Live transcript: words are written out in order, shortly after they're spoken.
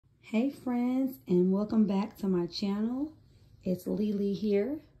Hey friends, and welcome back to my channel. It's Lily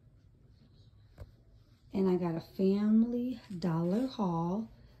here, and I got a Family Dollar haul.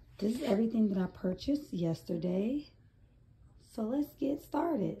 This is everything that I purchased yesterday, so let's get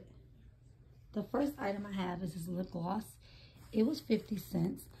started. The first item I have is this lip gloss. It was 50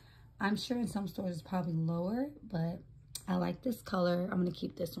 cents. I'm sure in some stores it's probably lower, but I like this color. I'm gonna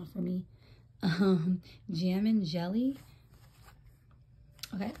keep this one for me. Jam and Jelly.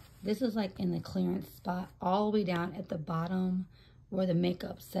 Okay, this is like in the clearance spot all the way down at the bottom where the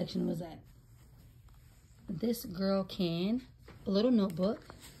makeup section was at. This girl can, a little notebook.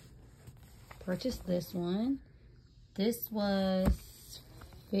 Purchased this one. This was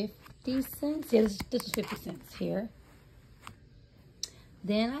 50 cents. Yeah, this was 50 cents here.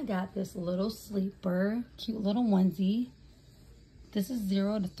 Then I got this little sleeper, cute little onesie. This is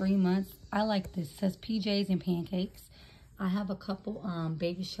 0 to 3 months. I like this. It says PJs and pancakes. I have a couple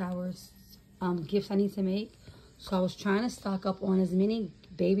baby showers gifts I need to make. So I was trying to stock up on as many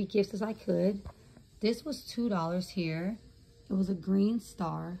baby gifts as I could. This was $2 here. It was a green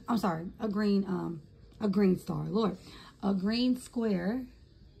star. I'm sorry, a green star, Lord. A green square.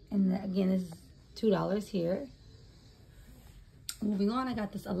 And again, this is $2 here. Moving on, I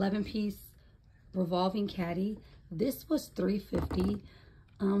got this 11-piece revolving caddy. This was $3.50.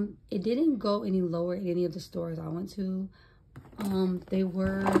 It didn't go any lower at any of the stores I went to. There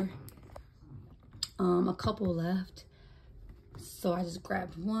were a couple left, so I just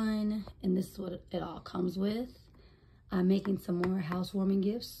grabbed one, and this is what it all comes with. I'm making some more housewarming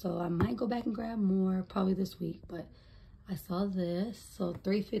gifts, so I might go back and grab more probably this week, but I saw this, so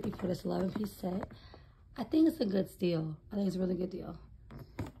 $3.50 for this 11-piece set. I think it's a good steal. I think it's a really good deal.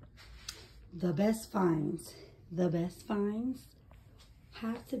 The best finds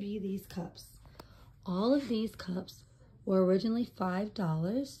have to be these cups. All of these cups were originally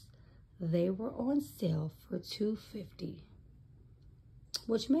 $5. They were on sale for $2.50,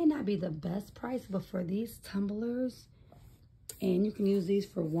 which may not be the best price, but for these tumblers, and you can use these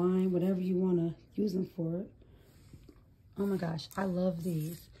for wine, whatever you want to use them for. Oh my gosh, I love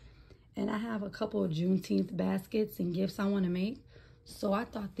these. And I have a couple of Juneteenth baskets and gifts I want to make, so I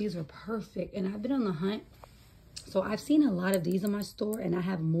thought these were perfect. And I've been on the hunt. So I've seen a lot of these in my store, and I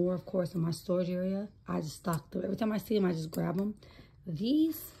have more, of course, in my storage area. I just stock them. Every time I see them, I just grab them.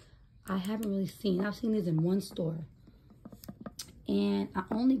 These, I haven't really seen. I've seen these in one store. And I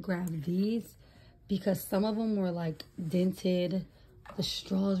only grabbed these because some of them were, like, dented. The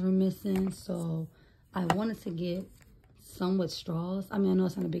straws were missing, so I wanted to get some with straws. I mean, I know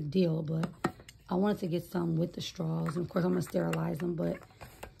it's not a big deal, but I wanted to get some with the straws. And, of course, I'm going to sterilize them, but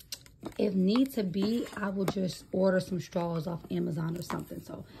if need to be, I will just order some straws off Amazon or something.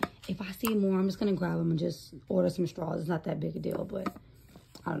 So if I see more, I'm just going to grab them and just order some straws. It's not that big a deal, but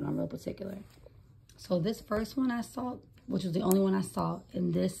I don't know, I'm real particular. So this first one I saw, which was the only one I saw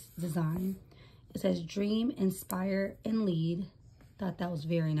in this design, it says Dream, Inspire, and Lead. Thought that was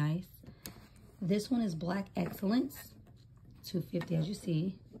very nice. This one is Black Excellence, $2.50 as you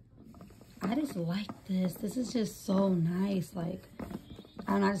see. I just like this. This is just so nice. Like,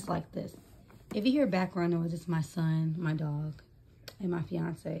 I just like this. If you hear background noise, it's my son, my dog, and my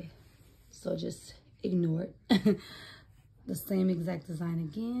fiance. So just ignore it. The same exact design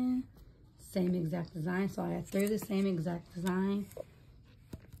again. Same exact design. So I have 3 of the same exact design.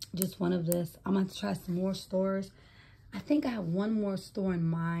 Just one of this. I'm going to try some more stores. I think I have one more store in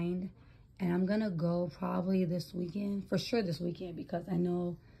mind. And I'm going to go probably this weekend. For sure this weekend, because I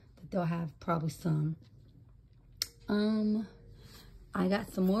know that they'll have probably some. I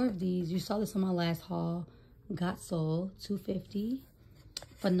got some more of these. You saw this on my last haul. Got Soul, $2.50.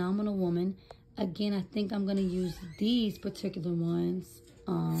 Phenomenal Woman. Again, I think I'm going to use these particular ones.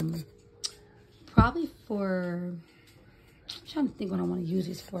 Probably for, I'm trying to think what I want to use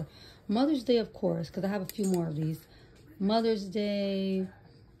these for. Mother's Day, of course, because I have a few more of these. Mother's Day.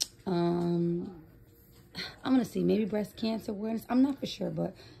 I'm going to see. Maybe breast cancer awareness. I'm not for sure,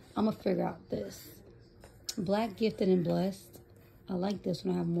 but I'm going to figure out this. Black Gifted and Blessed. I like this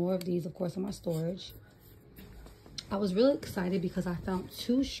one. I have more of these, of course, in my storage. I was really excited because I found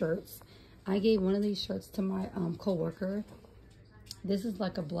 2 shirts. I gave one of these shirts to my coworker. This is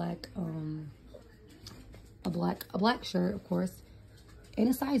like a black shirt, of course, in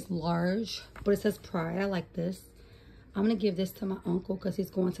a size large, but it says Pride. I like this. I'm gonna give this to my uncle because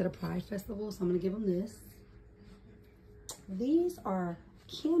he's going to the Pride Festival, so I'm gonna give him this. These are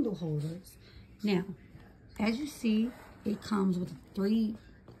candle holders. Now, as you see, it comes with it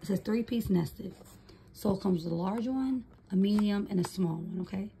says 3-piece nested. So it comes with a large one, a medium, and a small one,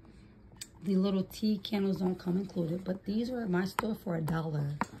 okay? The little tea candles don't come included, but these are at my store for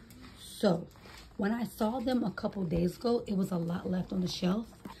 $1. So when I saw them a couple days ago, it was a lot left on the shelf.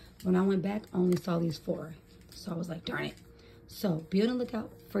 When I went back, I only saw these 4. So I was like, darn it. So be on the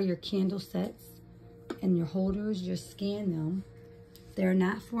lookout for your candle sets and your holders. Just scan them. They're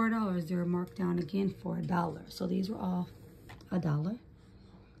not $4. They're marked down again for $1. So these were all $1.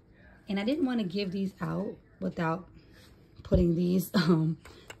 And I didn't want to give these out without putting these, the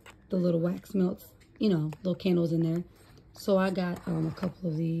little wax melts, you know, little candles in there. So I got a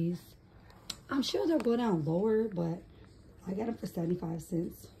couple of these. I'm sure they'll go down lower, but I got them for 75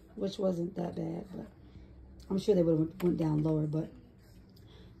 cents, which wasn't that bad, but I'm sure they would have went down lower. But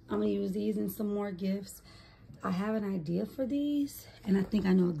I'm going to use these in some more gifts. I have an idea for these, and I think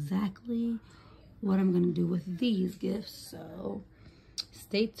I know exactly what I'm going to do with these gifts. So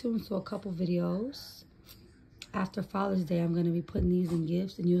stay tuned to a couple videos. After Father's Day, I'm going to be putting these in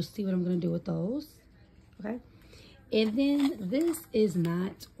gifts, and you'll see what I'm going to do with those. Okay? And then this is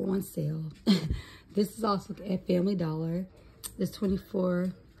not on sale. This is also at Family Dollar. This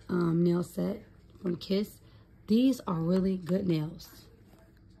 24 nail set from Kiss. These are really good nails.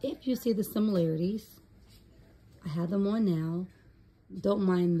 If you see the similarities, I have them on now. Don't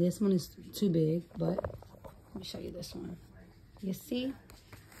mind this one, is too big, but let me show you this one. You see?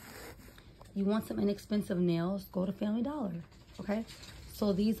 You want some inexpensive nails, go to Family Dollar, okay?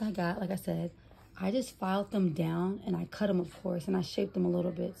 So these I got, like I said, I just filed them down and I cut them, of course, and I shaped them a little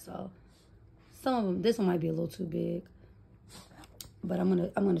bit. So some of them, this one might be a little too big, but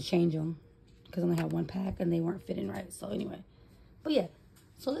I'm gonna change them because I only have 1 pack and they weren't fitting right. So anyway, but yeah,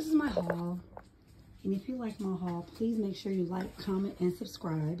 so this is my haul. And if you like my haul, please make sure you like, comment, and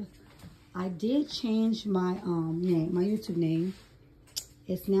subscribe. I did change my name, my YouTube name.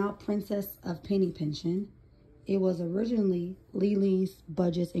 It's now Princess of Penny Pension. It was originally Lily's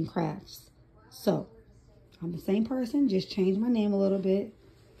Budgets and Crafts. So, I'm the same person, just changed my name a little bit,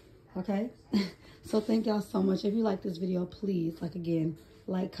 okay? So, thank y'all so much. If you like this video, please, again,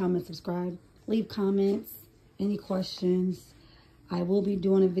 like, comment, subscribe. Leave comments, any questions. I will be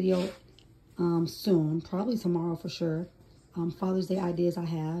doing a video soon, probably tomorrow for sure. Father's Day ideas I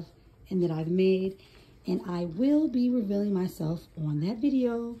have and that I've made. And I will be revealing myself on that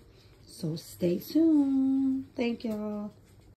video. So, stay tuned. Thank y'all.